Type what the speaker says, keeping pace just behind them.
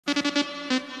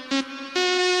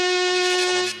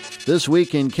This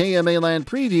week in KMA Land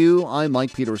Preview, I'm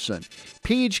Mike Peterson.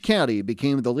 Page County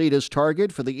became the latest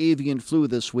target for the avian flu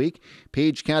this week.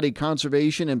 Page County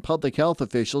conservation and public health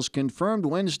officials confirmed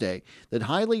Wednesday that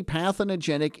highly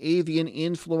pathogenic avian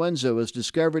influenza was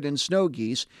discovered in snow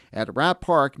geese at Rapp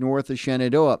Park north of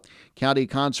Shenandoah. County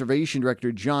Conservation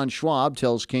Director John Schwab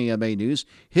tells KMA News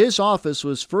his office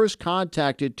was first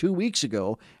contacted 2 weeks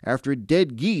ago after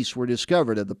dead geese were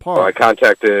discovered at the park. I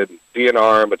contacted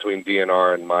DNR, and between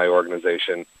DNR and my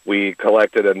organization, we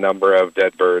collected a number of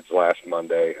dead birds last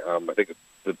Monday. I think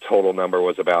the total number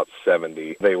was about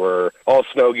 70. They were all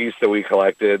snow geese that we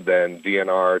collected. Then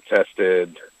DNR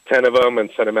tested 10 of them and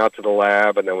sent them out to the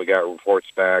lab, and then we got reports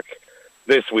back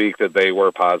this week that they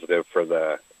were positive for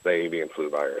the avian flu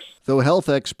virus. Though health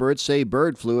experts say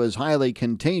bird flu is highly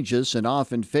contagious and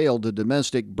often fatal to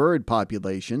domestic bird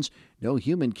populations, no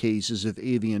human cases of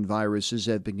avian viruses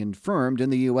have been confirmed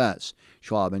in the U.S.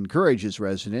 Schwab encourages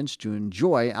residents to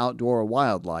enjoy outdoor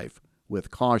wildlife with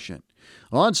caution.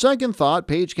 On second thought,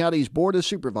 Page County's Board of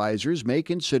Supervisors may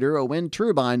consider a wind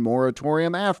turbine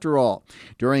moratorium after all.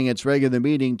 During its regular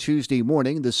meeting Tuesday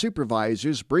morning, the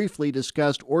supervisors briefly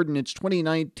discussed Ordinance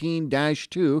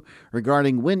 2019-2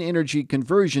 regarding wind energy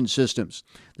conversion systems.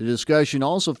 The discussion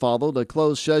also followed a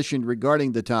closed session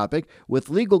regarding the topic with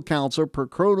legal counsel per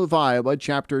Code of Iowa,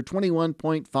 Chapter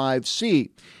 21.5c.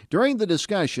 During the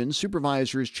discussion,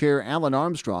 Supervisors Chair Alan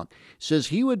Armstrong says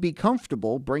he would be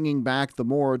comfortable bringing back the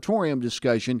moratorium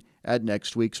discussion at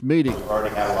next week's meeting. We've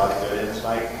already had a lot of good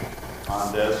insight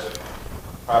on this.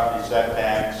 Property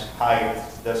setbacks, height,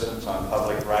 distance on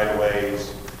public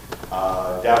right-of-ways,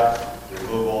 depth,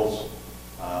 removals,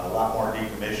 a lot more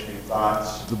decommissioning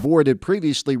thoughts. The board had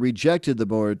previously rejected the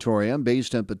moratorium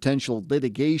based on potential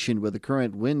litigation with the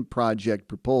current wind project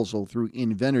proposal through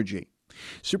Invenergy.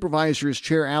 Supervisors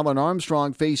Chair Alan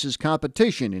Armstrong faces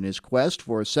competition in his quest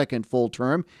for a second full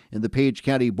term in the Page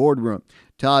County boardroom.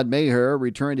 Todd Maher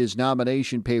returned his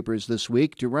nomination papers this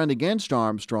week to run against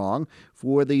Armstrong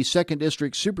for the 2nd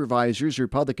District Supervisor's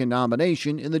Republican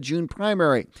nomination in the June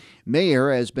primary.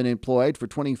 Maher has been employed for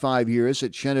 25 years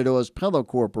at Shenandoah's Pella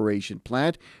Corporation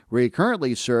plant, where he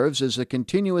currently serves as a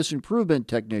continuous improvement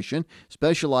technician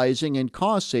specializing in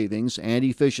cost savings and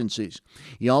efficiencies.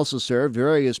 He also served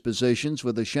various positions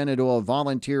with the Shenandoah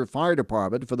Volunteer Fire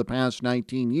Department for the past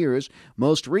 19 years,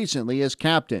 most recently as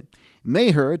captain.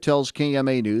 Maher tells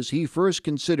KMA News he first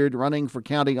considered running for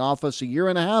county office a year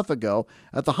and a half ago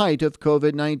at the height of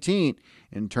COVID-19.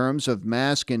 In terms of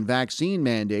mask and vaccine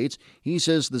mandates, he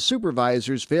says the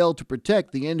supervisors failed to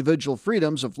protect the individual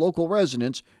freedoms of local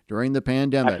residents during the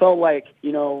pandemic. I felt like,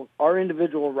 our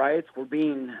individual rights were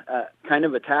being kind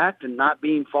of attacked and not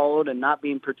being followed and not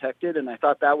being protected, and I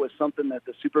thought that was something that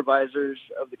the supervisors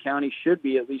of the county should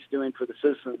be at least doing for the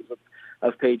citizens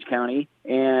of Page County.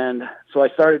 And so I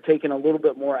started taking a little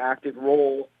bit more active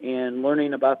role in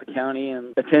learning about the county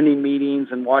and attending meetings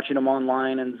and watching them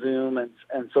online and Zoom and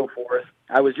so forth.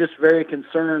 I was just very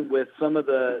concerned with some of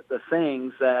the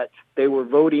things that they were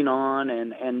voting on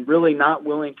and really not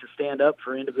willing to stand up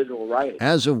for individual rights.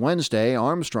 As of Wednesday,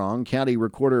 Armstrong, County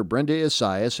Recorder Brenda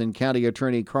Isaias, and County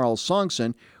Attorney Carl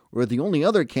Songson were the only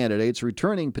other candidates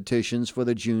returning petitions for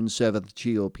the June 7th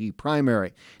GOP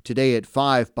primary. Today at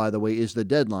 5, by the way, is the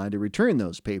deadline to return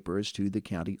those papers to the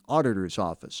county auditor's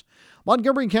office.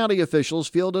 Montgomery County officials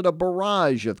fielded a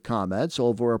barrage of comments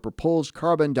over a proposed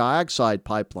carbon dioxide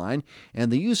pipeline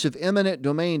and the use of eminent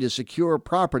domain to secure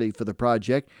property for the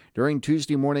project during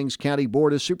Tuesday morning's County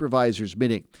Board of Supervisors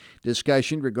meeting.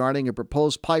 Discussion regarding a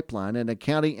proposed pipeline and a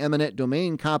county eminent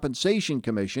domain compensation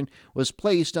commission was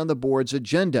placed on the board's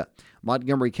agenda.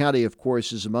 Montgomery County, of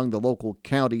course, is among the local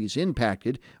counties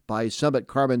impacted by Summit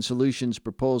Carbon Solutions'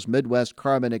 proposed Midwest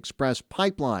Carbon Express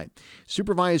pipeline.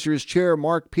 Supervisors Chair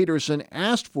Mark Peterson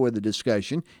asked for the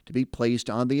discussion to be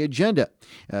placed on the agenda.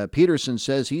 Peterson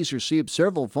says he's received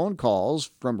several phone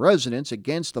calls from residents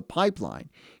against the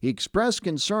pipeline. He expressed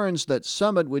concerns that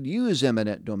Summit would use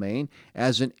eminent domain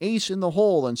as an ace in the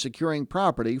hole in securing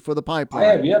property for the pipeline. I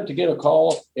have yet to get a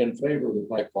call in favor of the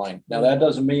pipeline. Now, that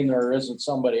doesn't mean there isn't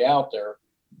somebody out there,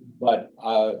 but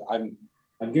I'm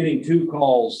getting 2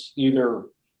 calls, either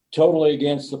totally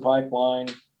against the pipeline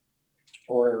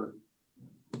or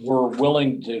we're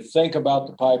willing to think about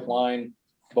the pipeline,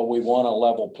 but we want a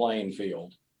level playing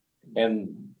field.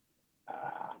 And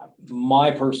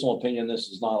my personal opinion, this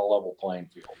is not a level playing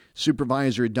field.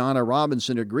 Supervisor Donna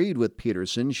Robinson agreed with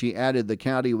Peterson. She added the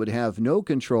county would have no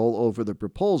control over the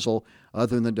proposal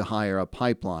other than to hire a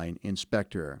pipeline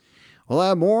inspector. We'll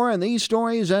have more on these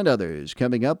stories and others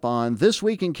coming up on This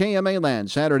Week in KMA Land,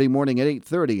 Saturday morning at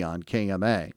 8:30 on KMA.